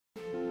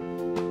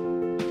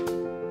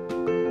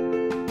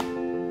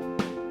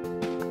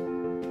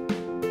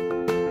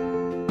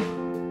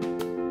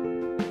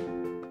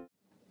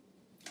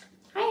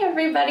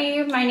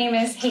everybody. My name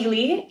is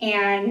Haley,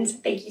 and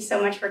thank you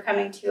so much for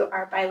coming to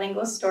our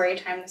bilingual story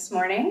time this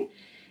morning.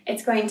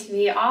 It's going to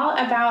be all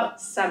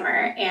about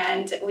summer,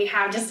 and we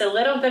have just a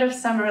little bit of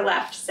summer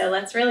left, so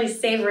let's really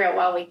savor it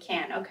while we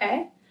can,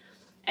 okay?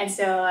 And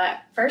so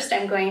first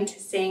I'm going to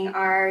sing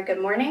our good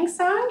morning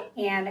song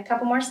and a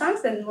couple more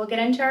songs, and we'll get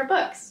into our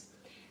books.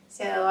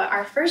 So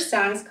our first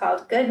song is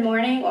called Good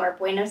Morning or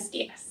Buenos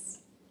Dias.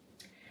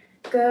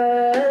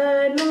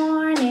 Good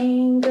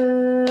morning,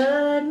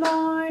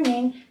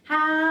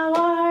 how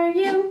are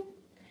you?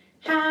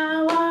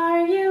 How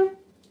are you?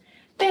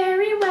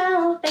 Very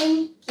well,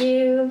 thank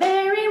you,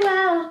 very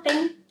well,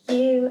 thank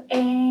you,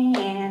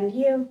 and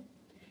you,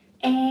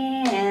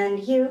 and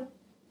you.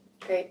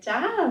 Great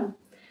job.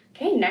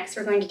 Okay, next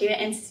we're going to do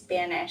it in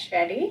Spanish.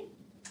 Ready?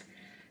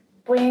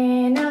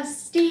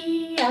 Buenos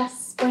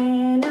dias,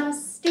 ¿cómo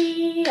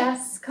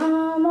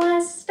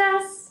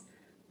estás?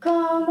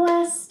 ¿Cómo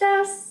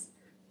estás?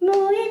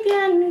 Muy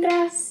bien,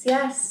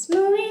 gracias,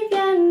 muy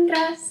bien,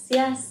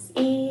 gracias.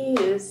 ¿Y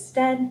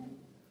usted?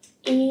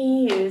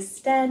 ¿Y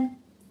usted?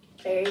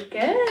 Very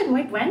good,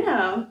 muy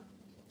bueno.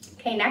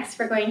 Okay, next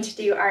we're going to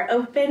do our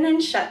open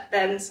and shut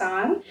them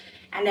song,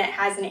 and it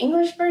has an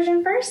English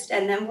version first,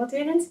 and then we'll do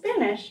it in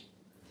Spanish.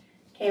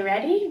 Okay,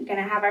 ready? We're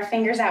gonna have our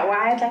fingers out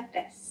wide like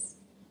this.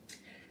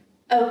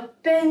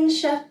 Open,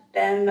 shut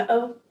them,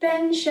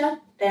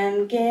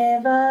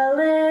 give a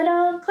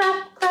little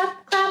clap,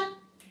 clap, clap.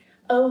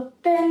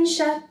 Open,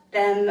 shut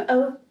them,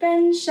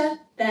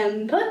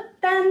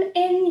 put them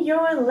in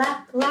your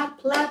lap,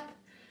 lap, lap.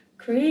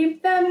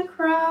 Creep them,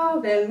 crawl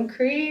them,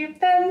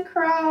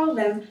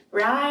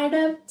 right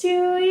up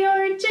to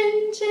your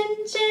chin,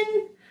 chin,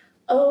 chin.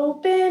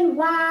 Open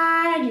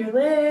wide your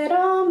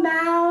little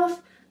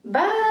mouth,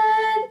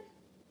 but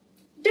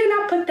do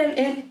not put them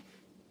in.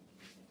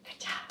 Good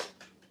job.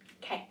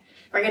 Okay,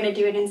 we're gonna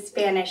do it in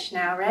Spanish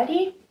now.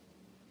 Ready?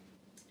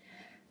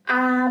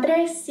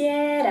 Abre,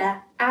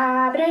 cierra,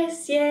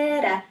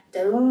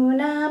 de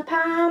una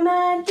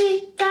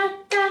palmadita.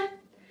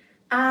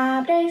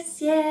 Abre,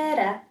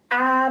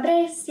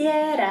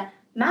 cierra,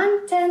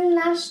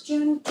 manténlas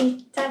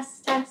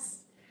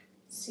juntitas.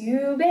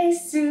 Sube,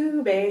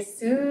 sube,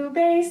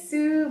 sube,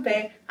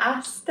 sube,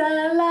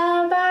 hasta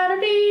la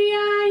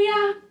barbilla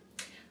ya.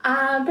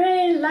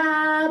 Abre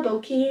la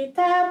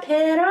boquita,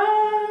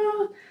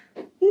 pero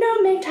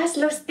no metas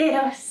los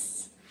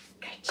dedos.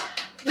 Good job.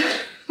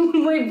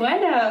 Muy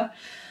bueno.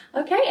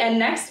 Okay, and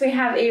next we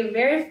have a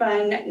very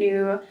fun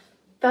new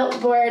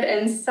felt board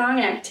and song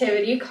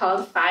activity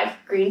called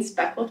 5 Green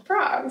Speckled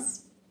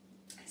Frogs.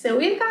 So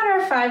we've got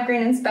our 5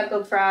 green and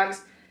speckled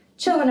frogs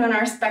chilling on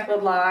our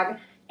speckled log,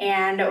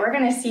 and we're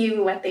gonna see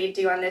what they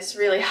do on this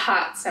really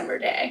hot summer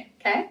day,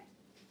 okay?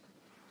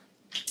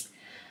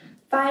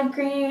 5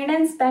 green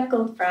and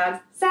speckled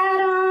frogs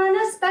sat on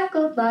a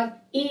speckled log,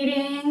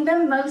 eating the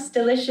most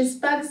delicious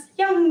bugs,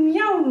 yum,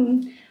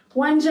 yum.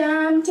 One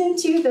jumped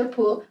into the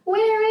pool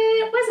where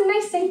it was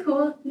nice and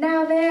cool.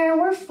 Now there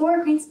were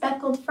 4 green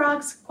speckled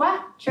frogs,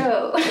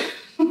 quattro.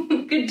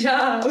 Good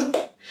job.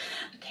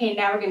 Okay,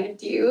 now we're gonna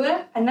do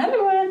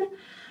another one.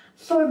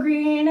 4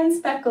 green and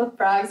speckled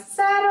frogs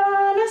sat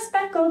on a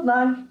speckled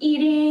log,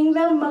 eating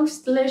the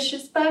most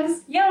delicious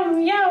bugs,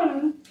 yum,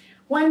 yum.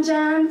 One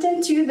jumped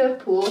into the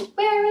pool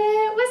where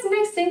it was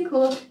nice and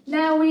cool.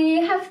 Now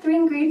we have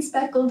 3 green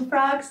speckled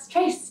frogs,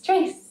 trace,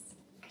 trace.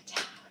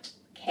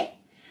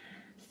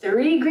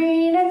 3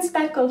 green and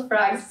speckled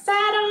frogs sat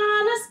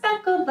on a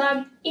speckled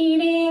log,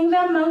 eating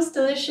the most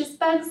delicious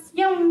bugs,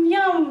 yum,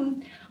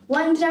 yum.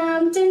 One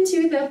jumped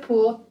into the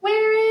pool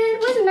where it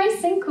was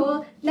nice and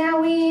cool. Now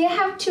we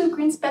have 2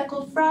 green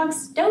speckled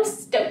frogs,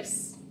 dose,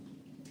 dose.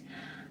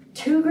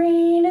 2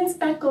 green and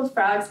speckled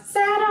frogs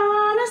sat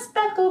on a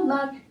speckled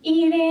log,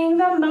 eating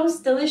the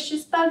most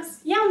delicious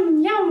bugs,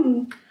 yum,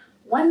 yum.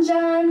 One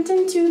jumped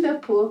into the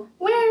pool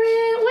where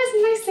it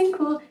was nice and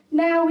cool.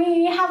 Now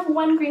we have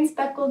 1 green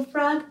speckled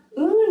frog,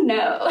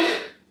 uno.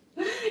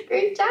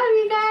 Great job,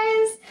 you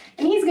guys.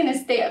 And he's gonna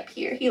stay up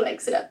here. He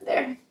likes it up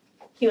there.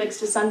 He likes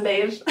to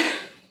sunbathe.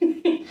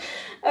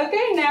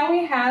 Okay, now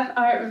we have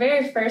our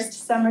very first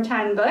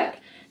summertime book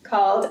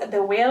called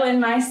The Whale in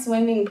My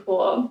Swimming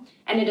Pool.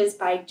 And it is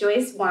by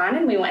Joyce Wan,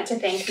 and we want to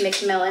thank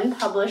Macmillan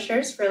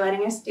Publishers for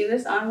letting us do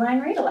this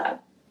online read aloud.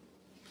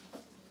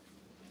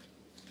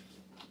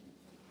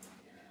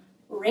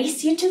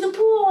 Race you to the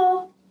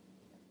pool.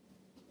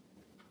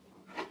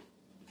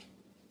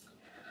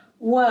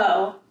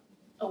 Whoa,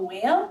 a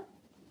whale?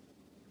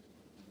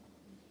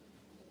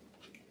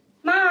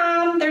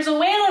 Mom, there's a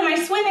whale in my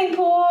swimming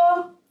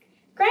pool.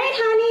 Great,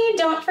 honey,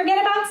 don't forget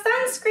about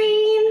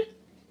sunscreen.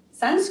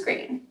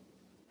 Sunscreen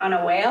on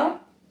a whale?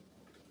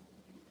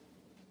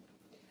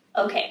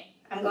 Okay,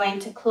 I'm going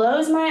to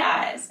close my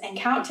eyes and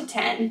count to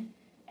 10,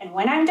 and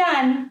when I'm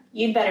done,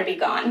 you'd better be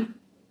gone.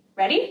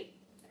 Ready?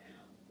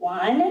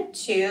 1,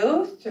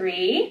 2,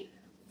 3,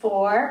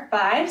 4,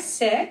 5,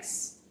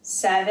 6,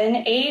 7,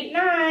 8,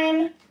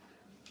 9,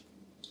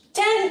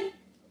 10.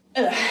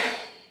 Ugh.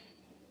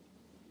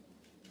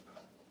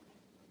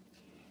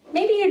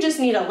 Maybe you just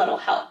need a little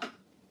help.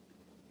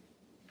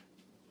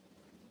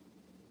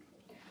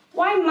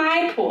 Why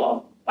my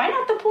pool? Why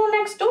not the pool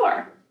next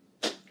door?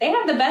 They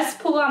have the best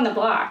pool on the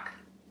block.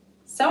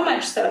 So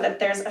much so that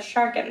there's a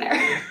shark in there.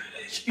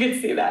 You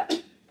can see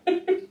that.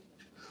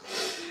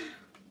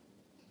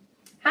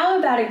 How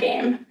about a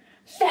game?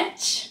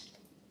 Fetch.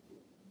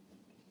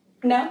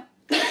 No?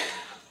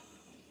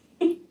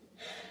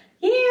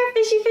 Here,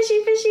 fishy,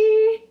 fishy,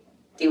 fishy.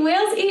 Do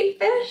whales eat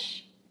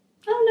fish?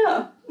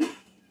 Oh no.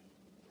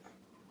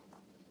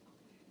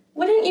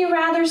 Wouldn't you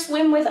rather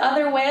swim with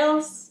other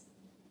whales?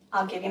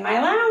 I'll give you my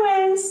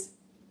allowance.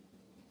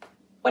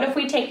 What if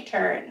we take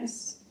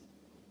turns?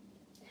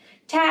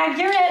 Tag,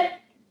 you're it.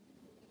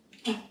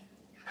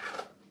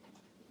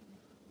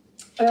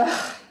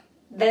 Ugh,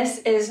 this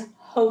is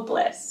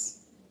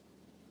hopeless.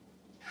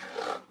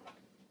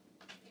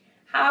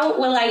 How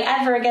will I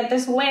ever get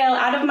this whale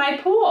out of my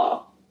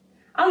pool?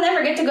 I'll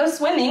never get to go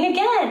swimming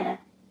again.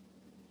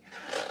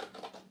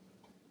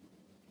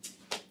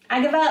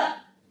 I give up.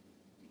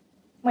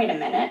 Wait a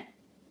minute.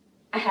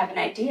 I have an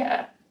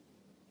idea.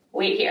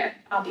 Wait here.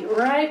 I'll be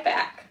right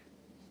back.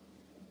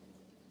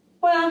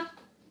 Well,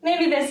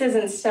 maybe this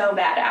isn't so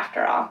bad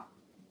after all.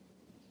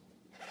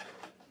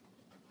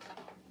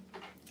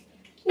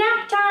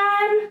 Nap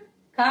time!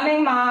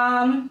 Coming,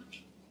 Mom.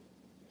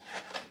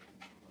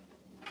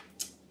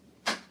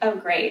 Oh,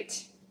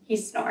 great. He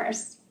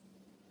snores.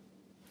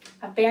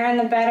 A bear in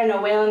the bed and a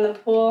whale in the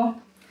pool.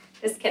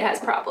 This kid has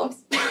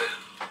problems.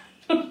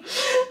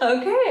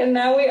 Okay, and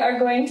now we are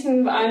going to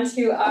move on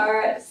to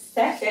our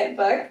second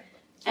book,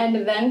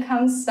 And Then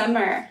Comes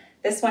Summer.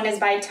 This one is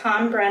by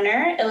Tom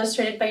Brenner,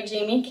 illustrated by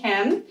Jamie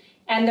Kim,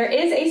 and there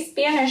is a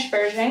Spanish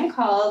version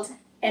called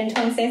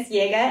Entonces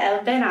Llega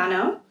el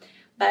Verano,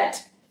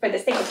 but for the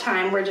sake of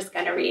time, we're just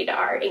going to read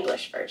our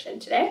English version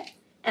today.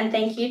 And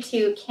thank you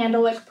to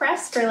Candlewick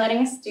Press for letting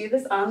us do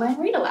this online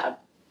read aloud.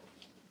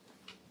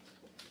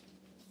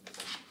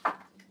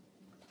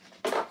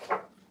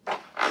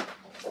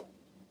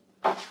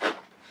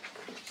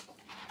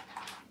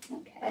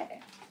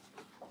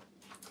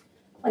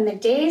 When the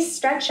days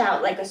stretch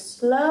out like a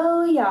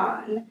slow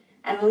yawn,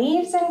 and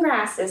leaves and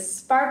grasses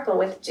sparkle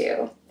with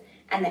dew,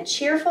 and the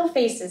cheerful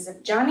faces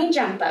of Johnny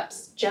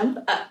Jump-Ups jump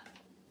up.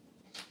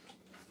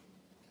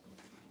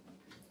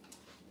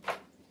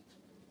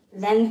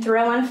 Then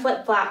throw on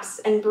flip-flops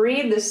and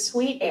breathe the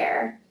sweet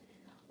air,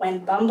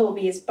 when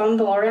bumblebees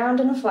bumble around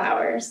in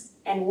flowers,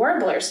 and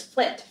warblers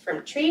flit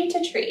from tree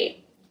to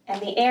tree, and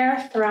the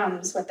air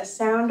thrums with the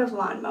sound of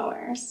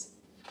lawnmowers.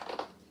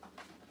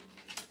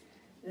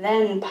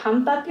 Then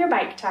pump up your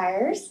bike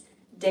tires,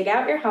 dig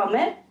out your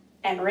helmet,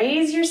 and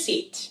raise your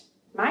seat.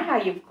 My, how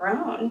you've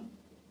grown.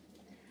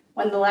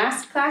 When the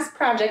last class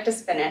project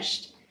is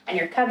finished, and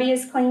your cubby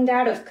is cleaned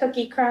out of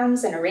cookie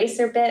crumbs and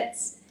eraser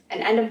bits,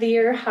 and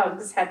end-of-the-year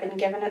hugs have been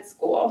given at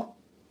school.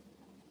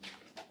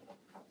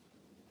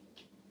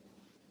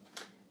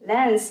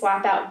 Then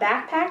swap out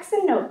backpacks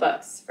and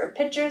notebooks for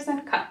pitchers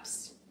and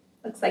cups.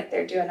 Looks like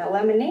they're doing a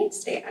lemonade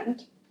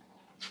stand.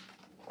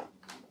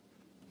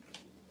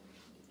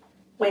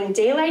 When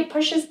daylight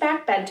pushes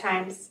back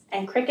bedtimes,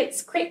 and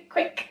crickets crick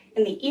crick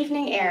in the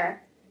evening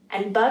air,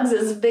 and bugs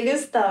as big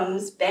as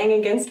thumbs bang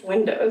against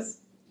windows.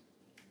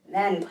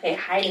 Then play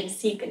hide and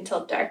seek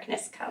until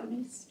darkness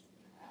comes.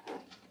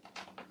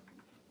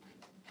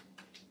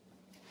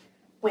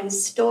 When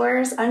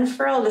stores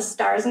unfurl the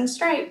stars and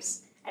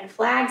stripes, and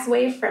flags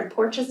wave from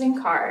porches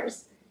and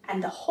cars,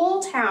 and the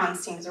whole town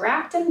seems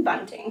wrapped in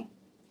bunting.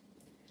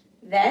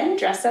 Then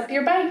dress up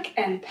your bike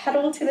and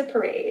pedal to the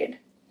parade.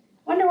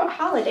 Wonder what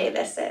holiday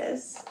this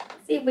is.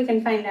 Let's see if we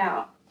can find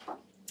out.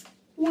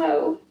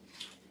 Whoa.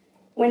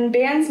 When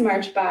bands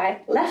march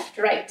by, left,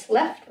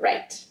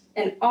 right,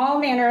 and all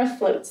manner of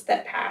floats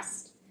that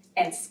pass,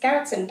 and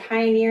scouts and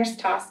pioneers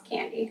toss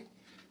candy.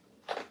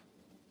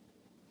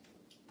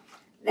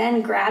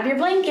 Then grab your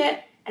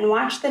blanket and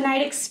watch the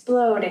night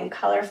explode in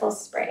colorful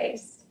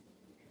sprays.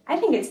 I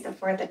think it's the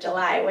 4th of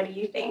July. What do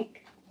you think?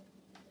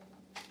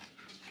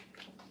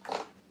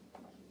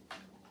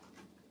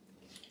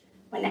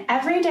 When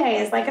every day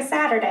is like a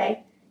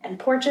Saturday, and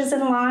porches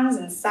and lawns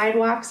and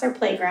sidewalks are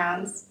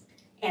playgrounds,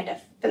 and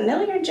a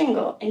familiar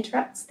jingle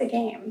interrupts the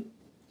game.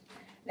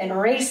 Then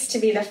race to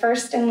be the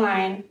first in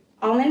line.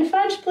 Almond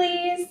fudge,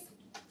 please.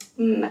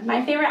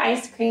 My favorite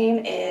ice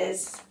cream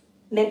is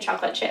mint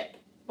chocolate chip.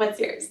 What's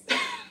yours?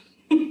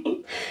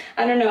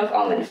 I don't know if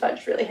almond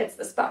fudge really hits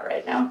the spot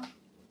right now.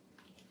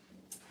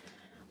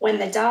 When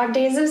the dog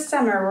days of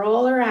summer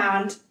roll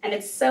around, and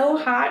it's so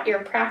hot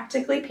you're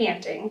practically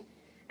panting,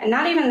 and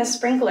not even the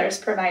sprinklers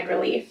provide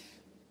relief,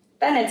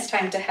 then it's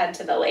time to head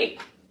to the lake.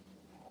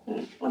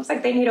 Looks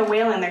like they need a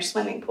whale in their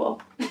swimming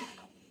pool.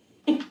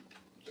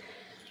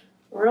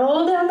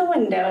 Roll down the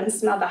window and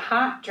smell the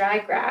hot, dry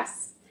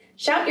grass.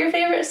 Shout your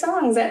favorite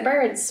songs at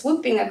birds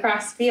swooping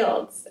across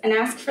fields, and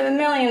ask for the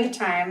millionth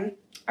time,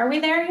 are we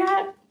there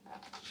yet?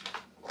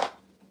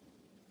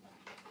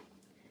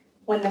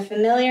 When the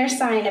familiar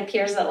sign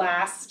appears at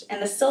last,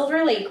 and the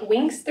silver lake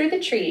winks through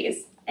the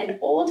trees, and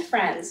old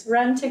friends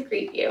run to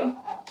greet you.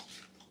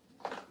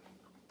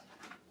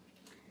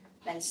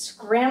 Then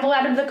scramble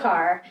out of the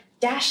car,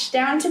 Dash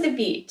down to the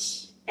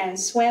beach and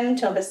swim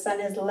till the sun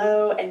is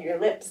low and your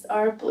lips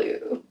are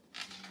blue.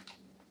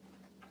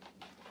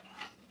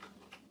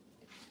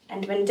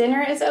 And when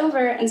dinner is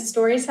over and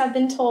stories have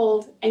been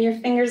told and your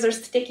fingers are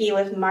sticky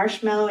with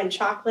marshmallow and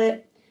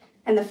chocolate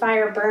and the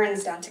fire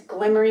burns down to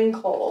glimmering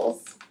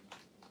coals,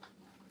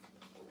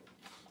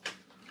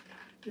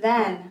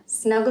 then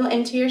snuggle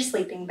into your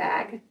sleeping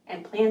bag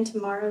and plan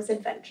tomorrow's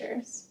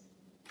adventures.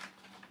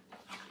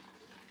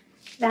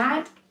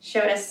 That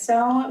showed us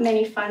so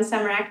many fun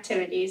summer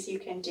activities you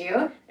can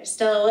do. There's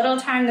still a little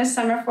time this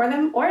summer for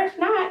them, or if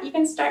not, you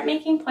can start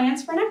making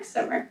plans for next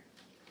summer.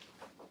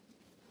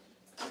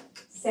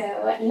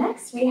 So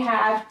next we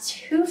have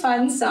 2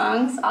 fun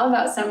songs all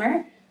about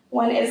summer.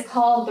 One is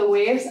called The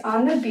Waves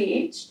on the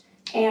Beach,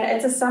 and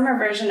it's a summer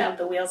version of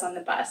The Wheels on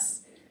the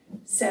Bus.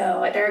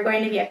 So there are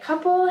going to be a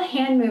couple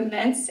hand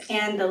movements,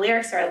 and the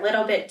lyrics are a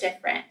little bit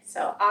different.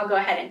 So I'll go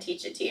ahead and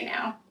teach it to you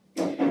now.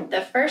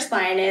 The first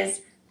line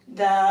is,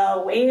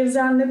 the waves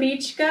on the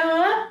beach go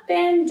up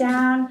and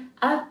down,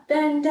 up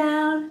and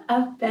down,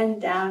 up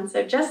and down.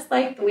 So just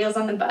like the wheels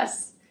on the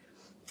bus.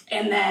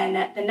 And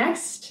then the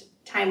next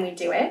time we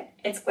do it,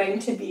 it's going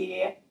to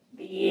be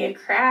the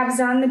crabs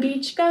on the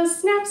beach go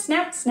snap,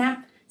 snap,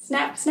 snap,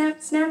 snap,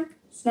 snap, snap,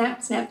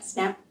 snap, snap,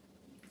 snap.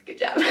 Good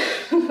job.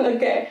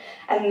 Okay.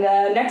 And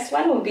the next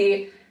one will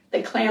be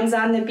the clams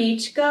on the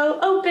beach go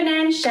open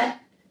and shut,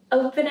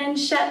 open and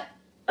shut,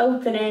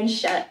 open and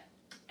shut.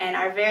 And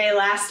our very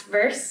last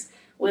verse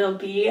will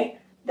be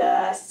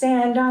the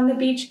sand on the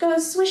beach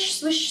goes swish,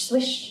 swish,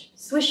 swish,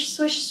 swish,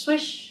 swish,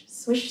 swish,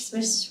 swish,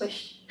 swish,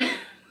 swish.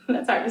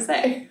 That's hard to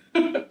say.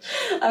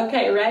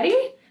 Okay, ready?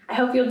 I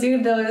hope you'll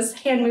do those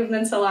hand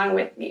movements along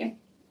with me.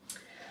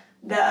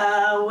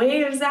 The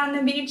waves on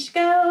the beach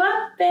go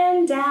up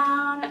and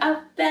down,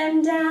 up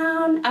and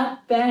down,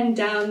 up and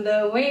down.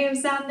 The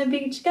waves on the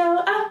beach go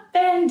up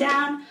and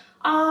down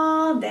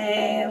all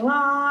day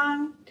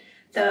long.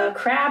 The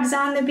crabs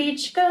on the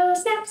beach go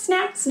snap,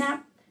 snap,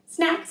 snap,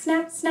 snap,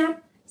 snap,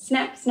 snap,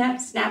 snap, snap,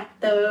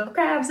 snap. The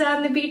crabs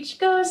on the beach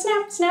go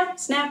snap, snap,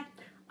 snap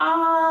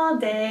all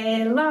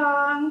day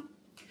long.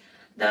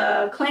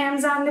 The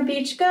clams on the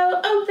beach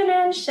go open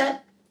and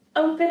shut,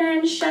 open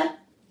and shut,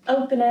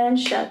 open and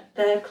shut.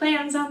 The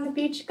clams on the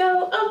beach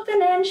go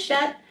open and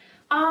shut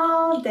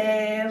all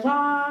day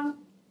long.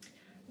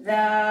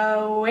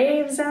 The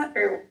waves on,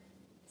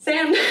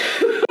 sand,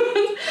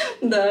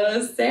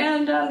 the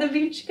sand on the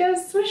beach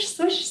goes swish,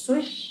 swish,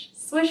 swish,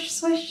 swish,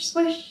 swish,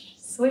 swish,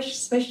 swish,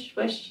 swish,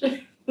 swish.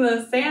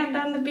 The sand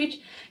on the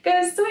beach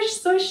goes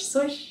swish, swish,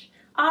 swish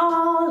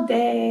all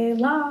day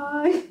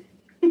long.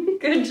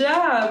 Good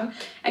job.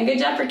 And good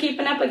job for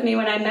keeping up with me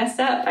when I mess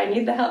up. I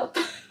need the help.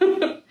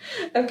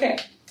 Okay,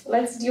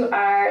 let's do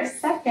our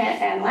second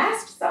and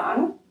last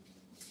song.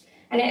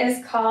 And it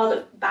is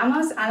called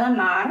Vamos a la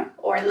mar,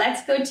 or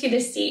Let's Go to the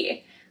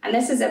Sea. And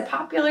this is a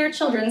popular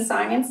children's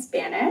song in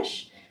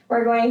Spanish.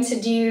 We're going to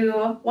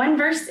do one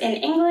verse in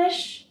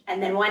English,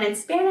 and then one in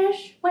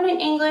Spanish, one in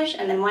English,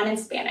 and then one in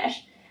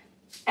Spanish.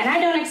 And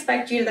I don't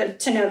expect you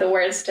to know the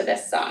words to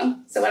this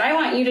song. So what I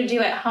want you to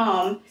do at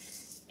home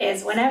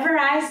is whenever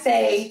I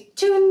say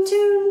tune,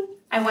 tune,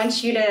 I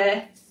want you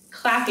to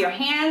clap your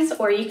hands,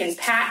 or you can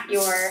pat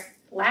your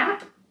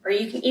lap, or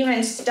you can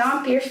even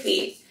stomp your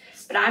feet.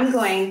 But I'm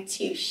going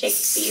to shake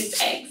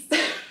these eggs.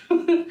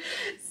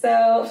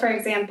 So, for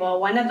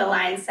example, one of the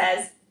lines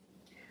says,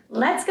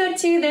 let's go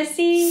to the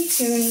sea,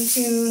 tune,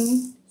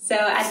 tune. So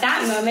at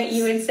that moment,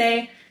 you would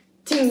say,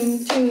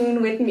 tune,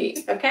 tune with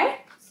me, okay?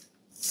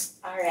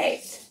 All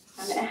right,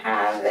 I'm gonna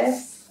have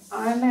this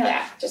on my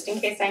lap, just in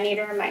case I need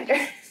a reminder.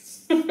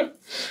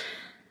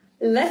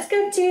 Let's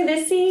go to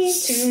the sea,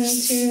 tune,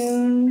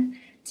 tune,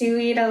 to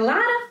eat a lot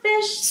of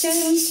fish,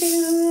 tune,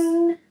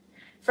 tune,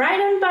 fried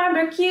and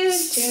barbecue,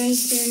 tune,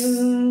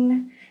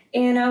 tune,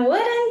 in a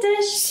wooden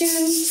dish,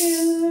 tune,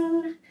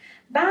 tune,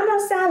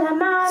 vamos a la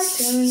mar,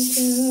 tune,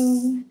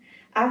 tune,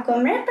 a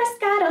comer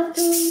pescado,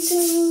 tune,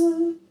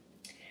 tune,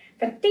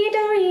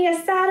 partido y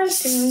asado,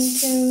 tune,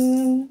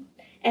 tune,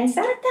 and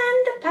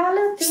sartén de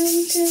palo,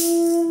 tune,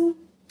 tune.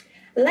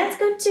 Let's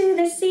go to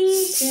the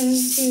sea, tune,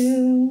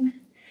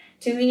 tune,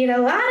 to eat a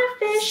lot of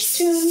fish,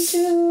 tune,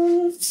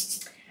 tune,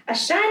 a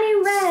shiny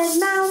red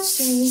mouth,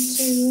 tune,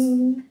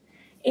 tune,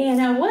 in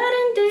a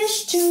wooden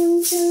dish,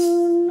 tune,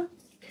 tune,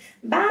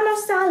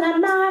 vamos a la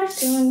mar,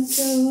 tune,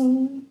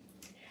 tune,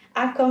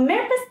 a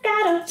comer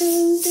pescado,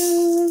 tune,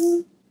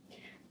 tune,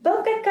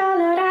 boca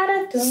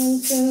colorada,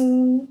 tune,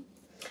 tune,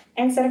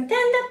 and sartén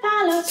de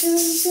palo,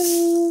 tune,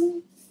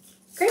 tune.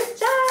 Great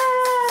job!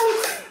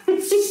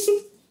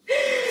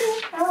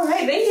 All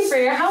right, thank you for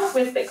your help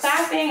with the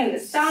clapping and the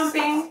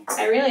stomping.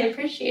 I really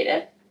appreciate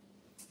it.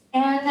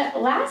 And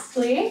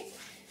lastly,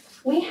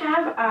 we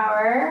have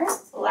our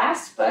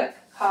last book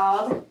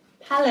called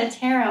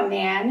Paletero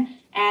Man.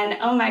 And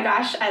oh my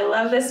gosh, I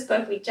love this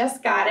book. We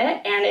just got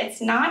it, and it's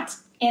not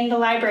in the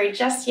library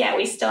just yet.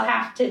 We still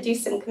have to do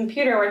some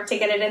computer work to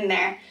get it in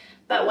there.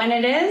 But when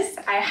it is,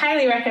 I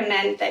highly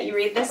recommend that you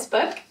read this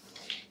book.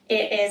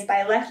 It is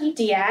by Lucky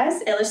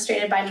Diaz,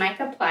 illustrated by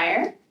Micah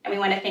Plyer, and we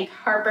want to thank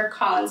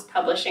HarperCollins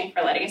Publishing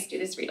for letting us do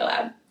this read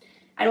aloud.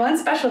 And one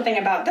special thing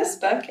about this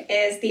book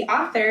is the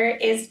author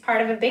is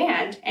part of a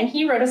band, and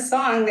he wrote a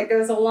song that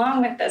goes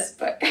along with this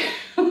book.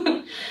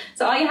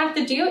 So all you have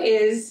to do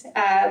is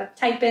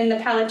type in the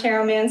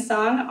Paletero Man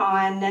song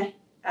on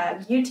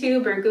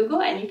YouTube or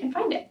Google, and you can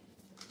find it.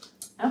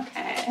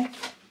 Okay.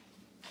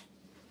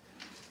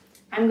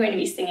 I'm going to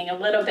be singing a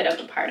little bit of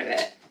a part of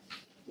it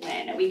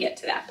when we get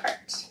to that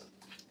part.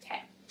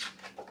 Okay.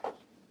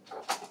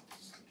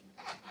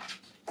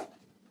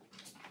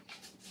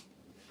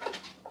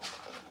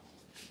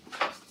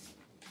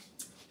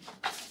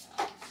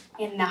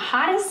 In the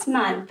hottest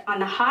month, on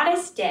the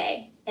hottest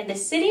day, in the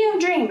city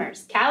of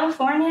dreamers,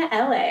 California,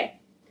 LA,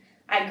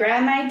 I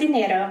grab my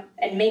dinero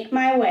and make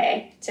my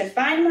way to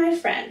find my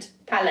friend,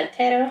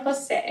 Paletero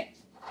Jose.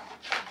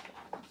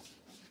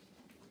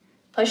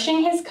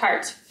 Pushing his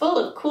cart full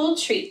of cool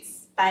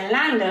treats,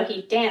 bailando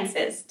he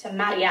dances to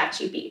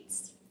mariachi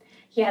beats.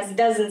 He has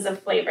dozens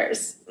of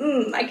flavors.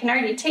 I can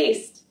already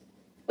taste.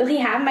 Will he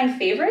have my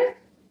favorite?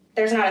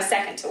 There's not a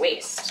second to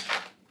waste.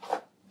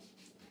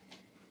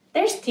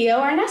 There's Tio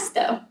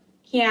Ernesto.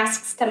 He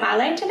asks,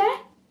 tamale today?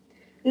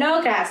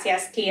 No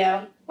gracias,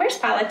 Tio. Where's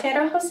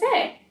Paletero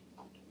Jose?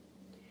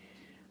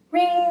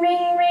 Ring,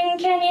 ring, ring,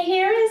 can you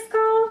hear his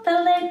call?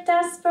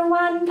 Paletas for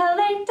one,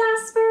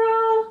 paletas for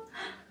all.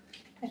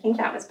 I think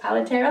that was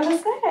Paletero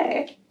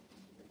Jose.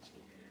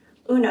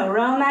 Uno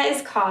Roma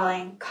is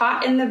calling,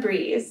 caught in the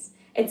breeze.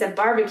 It's a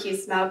barbecue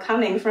smell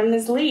coming from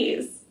Miss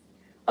Lee's.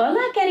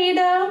 Hola,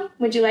 querido.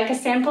 Would you like a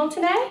sample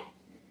today?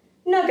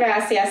 No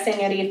gracias,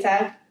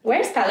 señorita.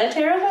 Where's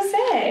Paletero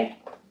Jose?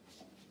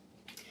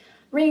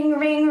 Ring,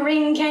 ring,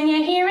 ring, can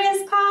you hear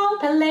his call?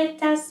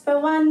 Paletas for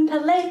one,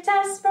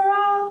 paletas for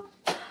all.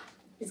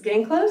 He's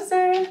getting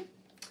closer.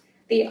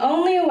 The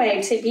only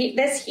way to beat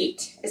this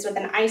heat is with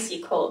an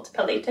icy cold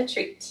paleta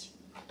treat.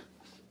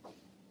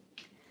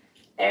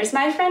 There's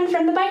my friend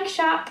from the bike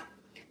shop.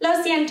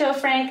 Lo siento,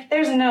 Frank,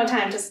 there's no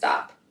time to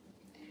stop.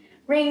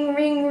 Ring,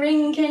 ring,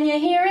 ring, can you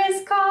hear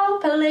his call?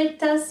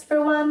 Paletas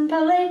for one,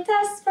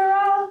 paletas for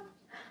all.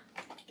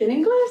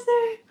 Getting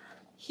closer.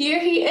 Here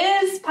he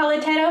is,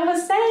 Paletero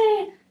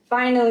Jose.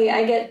 Finally,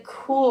 I get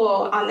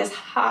cool on this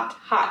hot,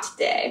 hot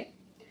day.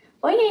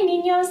 Oye,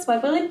 niños,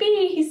 what will it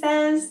be? He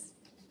says.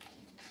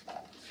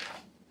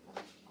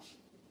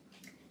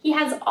 He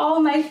has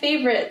all my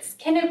favorites.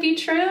 Can it be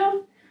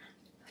true?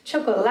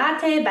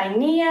 Chocolate,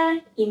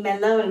 vainilla, y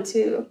melon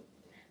too.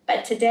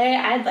 But today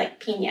I'd like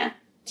piña.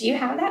 Do you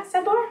have that,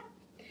 Sabor?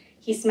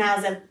 He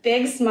smiles a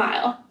big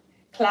smile.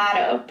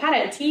 Claro,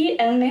 para ti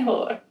el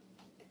mejor.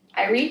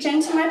 I reach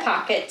into my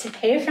pocket to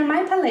pay for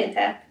my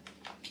paleta.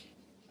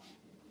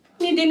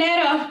 Mi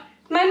dinero,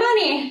 my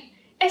money,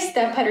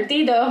 está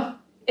perdido.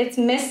 It's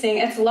missing,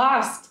 it's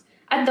lost.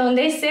 ¿A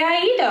dónde se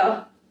ha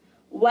ido?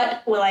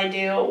 What will I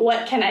do?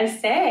 What can I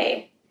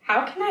say?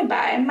 How can I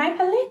buy my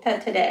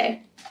paleta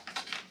today?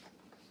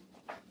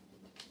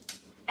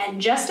 And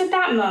just at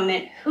that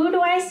moment, who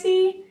do I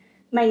see?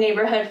 My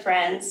neighborhood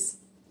friends,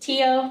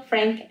 Tio,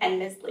 Frank, and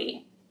Ms.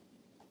 Lee.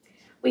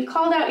 We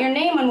called out your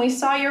name when we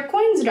saw your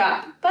coins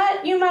drop,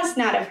 but you must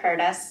not have heard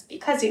us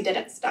because you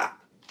didn't stop.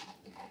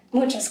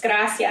 Muchas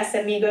gracias,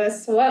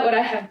 amigos. What would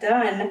I have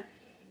done?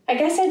 I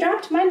guess I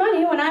dropped my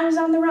money when I was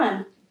on the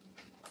run.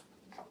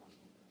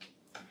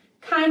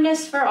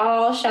 Kindness for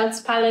all,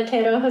 shouts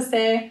Paletero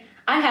Jose.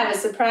 I have a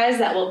surprise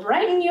that will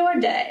brighten your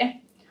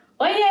day.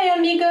 Oye,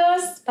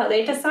 amigos,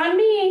 paletas on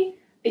me.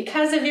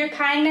 Because of your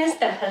kindness,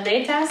 the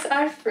paletas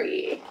are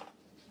free.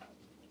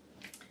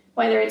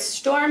 Whether it's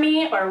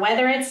stormy or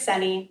whether it's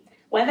sunny,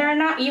 whether or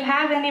not you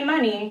have any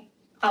money,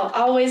 I'll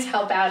always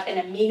help out an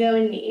amigo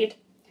in need.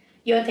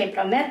 Yo te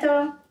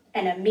prometo,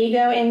 an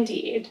amigo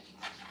indeed.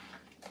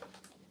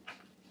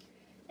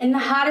 In the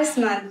hottest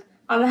month,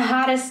 on the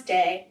hottest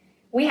day,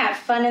 we have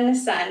fun in the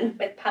sun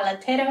with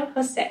Paletero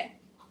Jose.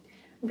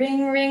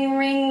 Ring, ring,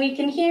 ring, we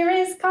can hear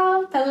his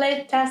call.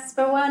 Paletas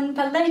for one,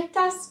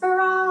 paletas for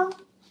all.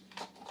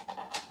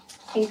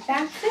 I think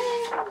that's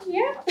it.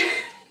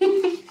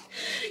 Yeah.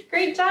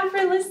 Great job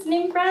for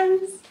listening,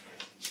 friends.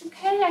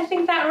 Okay, I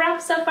think that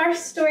wraps up our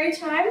story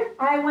time.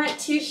 I want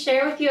to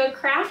share with you a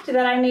craft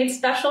that I made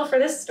special for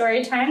this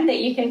story time that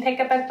you can pick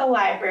up at the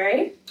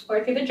library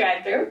or through the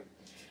drive-thru.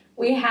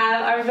 We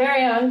have our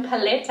very own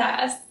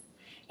paletas,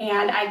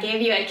 and I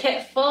gave you a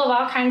kit full of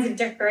all kinds of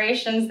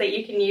decorations that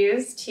you can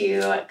use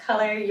to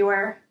color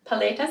your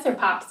paletas or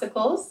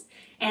popsicles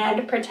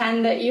and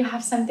pretend that you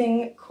have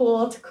something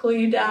cool to cool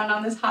you down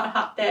on this hot,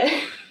 hot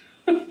day.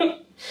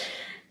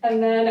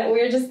 And then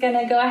we're just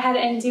gonna go ahead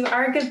and do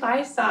our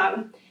goodbye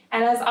song.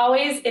 And as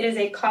always, it is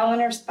a call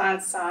and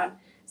response song.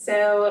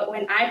 So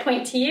when I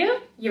point to you,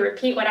 you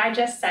repeat what I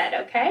just said,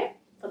 okay?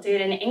 We'll do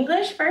it in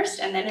English first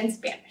and then in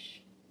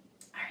Spanish.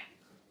 All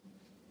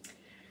right.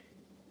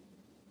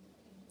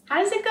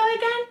 How does it go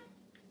again?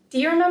 Do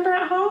you remember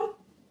at home?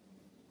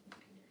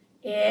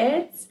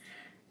 It's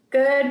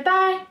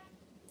goodbye,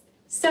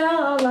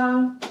 so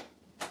long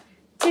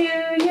to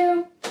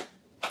you,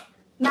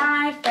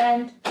 my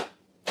friend.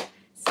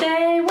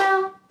 Stay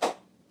well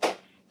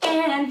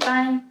and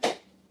fine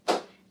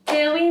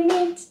till we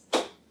meet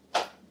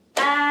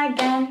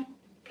again.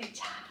 Good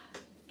job.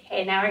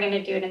 Okay, now we're going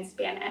to do it in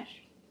Spanish.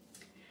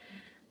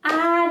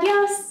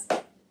 Adios,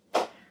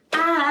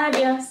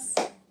 adios,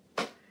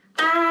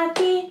 a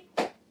ti,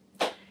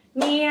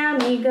 mi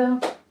amigo.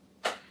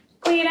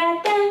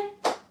 Cuídate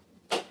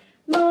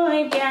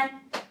muy bien.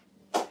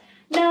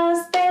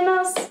 Nos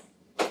vemos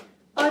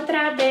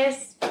otra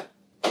vez.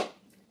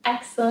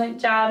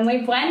 Excellent job. Muy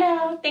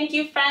bueno. Thank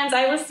you, friends.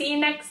 I will see you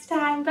next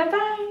time.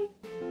 Bye-bye.